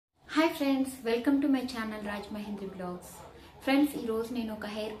Friends, welcome to my channel Raj మహేంద్రి blogs. Friends, ఈరోజు నేను ఒక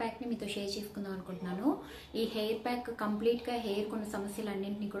హెయిర్ ప్యాక్ని మీతో షేర్ చేసుకుందాం అనుకుంటున్నాను. ఈ హెయిర్ ప్యాక్ కంప్లీట్గా హెయిర్ కొన్ని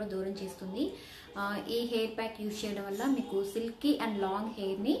సమస్యలన్నింటినీ కూడా దూరం చేస్తుంది. ఈ హెయిర్ ప్యాక్ యూజ్ చేయడం వల్ల మీకు సిల్కీ అండ్ లాంగ్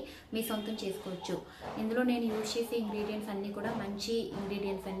హెయిర్ని మీ సొంతం చేసుకోవచ్చు. ఇందులో నేను యూజ్ చేసే ఇంగ్రీడియంట్స్ అన్నీ కూడా మంచి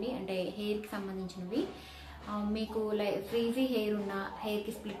ఇంగ్రీడియంట్స్ అండి, అంటే హెయిర్కి సంబంధించినవి. మీకు ఫ్రీజీ హెయిర్ ఉన్న,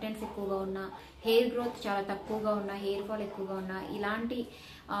 హెయిర్కి స్ప్లిట్ ఎండ్స్ ఎక్కువగా ఉన్న, హెయిర్ గ్రోత్ చాలా తక్కువగా ఉన్న, హెయిర్ ఫాల్ ఎక్కువగా ఉన్న, ఇలాంటి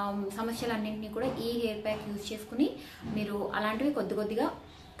సమస్యలన్నింటినీ కూడా ఈ హెయిర్ ప్యాక్ యూజ్ చేసుకుని మీరు అలాంటివి కొద్దిగా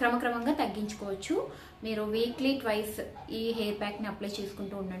క్రమక్రమంగా తగ్గించుకోవచ్చు. మీరు వీక్లీ ట్వైస్ ఈ హెయిర్ ప్యాక్ని అప్లై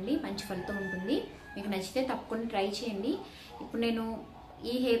చేసుకుంటూ ఉండండి, మంచి ఫలితం ఉంటుంది. మీకు నచ్చితే తప్పకుండా ట్రై చేయండి. ఇప్పుడు నేను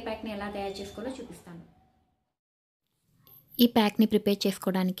ఈ హెయిర్ ప్యాక్ని ఎలా తయారు చేసుకోవాలో చూపిస్తాను. ఈ ప్యాక్ని ప్రిపేర్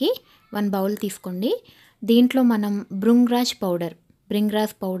చేసుకోవడానికి 1 బౌల్ తీసుకోండి. దీంట్లో మనం బ్రింగ్రాజ్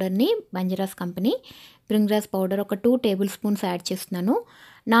పౌడర్ని బంజరాస్ కంపెనీ బ్రింగ్రాజ్ పౌడర్ ఒక 2 టేబుల్ స్పూన్స్ యాడ్ చేస్తున్నాను.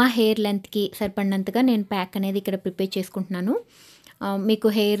 నా హెయిర్ లెంత్కి సరిపడినంతగా నేను ప్యాక్ అనేది ఇక్కడ ప్రిపేర్ చేసుకుంటున్నాను. మీకు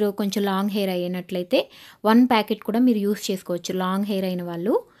హెయిర్ కొంచెం లాంగ్ హెయిర్ అయినట్లయితే 1 ప్యాకెట్ కూడా మీరు యూస్ చేసుకోవచ్చు, లాంగ్ హెయిర్ అయిన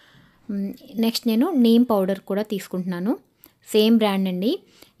వాళ్ళు. నెక్స్ట్ నేను నీమ్ పౌడర్ కూడా తీసుకుంటున్నాను. సేమ్ బ్రాండ్ అండి.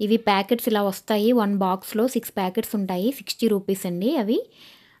 ఇవి ప్యాకెట్స్ ఇలా వస్తాయి. 1 బాక్స్లో 6 ప్యాకెట్స్ ఉంటాయి. 60 రూపీస్ అండి అవి.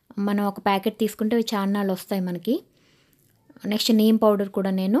 మనం ఒక ప్యాకెట్ తీసుకుంటే అవి చాన్నాళ్ళు వస్తాయి మనకి. నెక్స్ట్ నీమ్ పౌడర్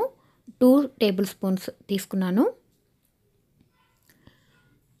కూడా నేను 2 టేబుల్ స్పూన్స్ తీసుకున్నాను.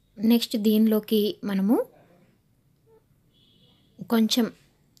 నెక్స్ట్ దీనిలోకి మనము కొంచెం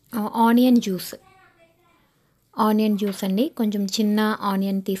ఆనియన్ జ్యూస్ అండి, కొంచెం చిన్న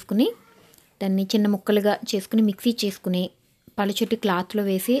ఆనియన్ తీసుకుని దాన్ని చిన్న ముక్కలుగా చేసుకుని మిక్సీ చేసుకుని పలుచటి క్లాత్లో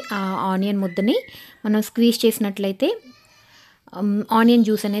వేసి ఆ ఆనియన్ ముద్దని మనం స్క్వీజ్ చేసినట్లయితే ఆనియన్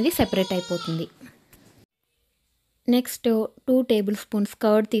జ్యూస్ అనేది సెపరేట్ అయిపోతుంది. నెక్స్ట్ 2 టేబుల్ స్పూన్స్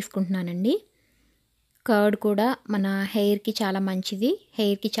కర్డ్ తీసుకుంటున్నానండి. కర్డ్ కూడా మన హెయిర్కి చాలా మంచిది.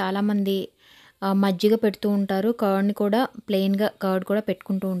 హెయిర్కి చాలామంది మజ్జిగ పెడుతూ ఉంటారు, కర్డ్ని కూడా ప్లెయిన్గా కర్డ్ కూడా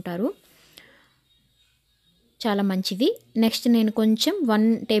పెట్టుకుంటూ ఉంటారు, చాలా మంచిది. నెక్స్ట్ నేను కొంచెం 1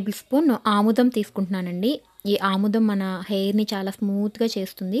 టేబుల్ స్పూన్ ఆముదం తీసుకుంటున్నానండి. ఈ ఆముదం మన హెయిర్ని చాలా స్మూత్గా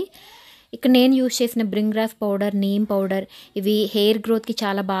చేస్తుంది. ఇక్కడ నేను యూజ్ చేసిన బ్రింగ్రాజ్ పౌడర్, నీమ్ పౌడర్ ఇవి హెయిర్ గ్రోత్కి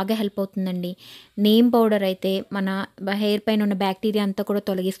చాలా బాగా హెల్ప్ అవుతుందండి. నీమ్ పౌడర్ అయితే మన హెయిర్ పైన ఉన్న బ్యాక్టీరియా అంతా కూడా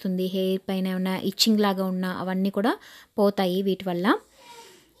తొలగిస్తుంది. హెయిర్ పైన ఉన్న ఇచ్చింగ్ లాగా ఉన్న అవన్నీ కూడా పోతాయి వీటి వల్ల.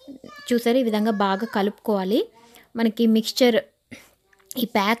 చూసారు, ఈ విధంగా బాగా కలుపుకోవాలి. మనకి మిక్స్చర్ ఈ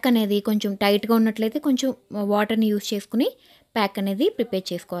ప్యాక్ అనేది కొంచెం టైట్గా ఉన్నట్లయితే కొంచెం వాటర్ని యూజ్ చేసుకుని ప్యాక్ అనేది ప్రిపేర్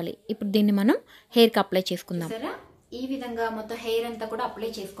చేసుకోవాలి. ఇప్పుడు దీన్ని మనం హెయిర్కి అప్లై చేసుకుందాం. సరే, ఈ విధంగా మొత్తం హెయిర్ అంతా కూడా అప్లై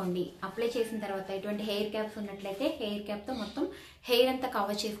చేసుకోండి. అప్లై చేసిన తర్వాత ఇటువంటి హెయిర్ క్యాప్స్ ఉన్నట్లయితే హెయిర్ క్యాప్తో మొత్తం హెయిర్ అంతా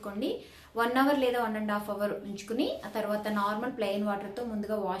కవర్ చేసుకోండి. 1 అవర్ లేదా 1.5 అవర్ ఉంచుకుని ఆ తర్వాత నార్మల్ ప్లెయిన్ వాటర్తో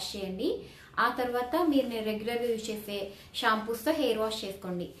ముందుగా వాష్ చేయండి. ఆ తర్వాత మీరు రెగ్యులర్గా యూజ్ చేసే షాంపూస్తో హెయిర్ వాష్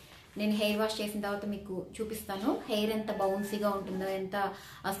చేసుకోండి. నేను హెయిర్ వాష్ చేసిన తర్వాత మీకు చూపిస్తాను హెయిర్ ఎంత బౌన్సీగా ఉంటుందో, ఎంత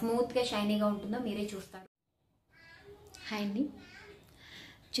స్మూత్గా షైనీగా ఉంటుందో మీరే చూస్తారు. హాయ్ అండి,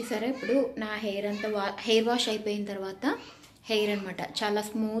 చూసారా ఇప్పుడు నా హెయిర్ అంతా హెయిర్ వాష్ అయిపోయిన తర్వాత హెయిర్ అనమాట చాలా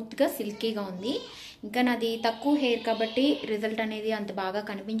స్మూత్గా సిల్కీగా ఉంది. ఇంకా నాది తక్కువ హెయిర్ కాబట్టి రిజల్ట్ అనేది అంత బాగా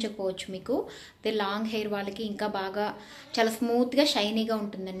కనిపించకపోవచ్చు మీకు. అదే లాంగ్ హెయిర్ వాళ్ళకి ఇంకా బాగా చాలా స్మూత్గా షైనీగా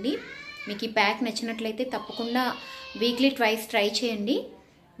ఉంటుందండి. మీకు ఈ ప్యాక్ నచ్చినట్లయితే తప్పకుండా వీక్లీ ట్వైస్ ట్రై చేయండి.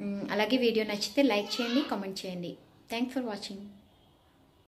 అలాగే వీడియో నచ్చితే లైక్ చేయండి, కామెంట్ చేయండి. Thanks for watching.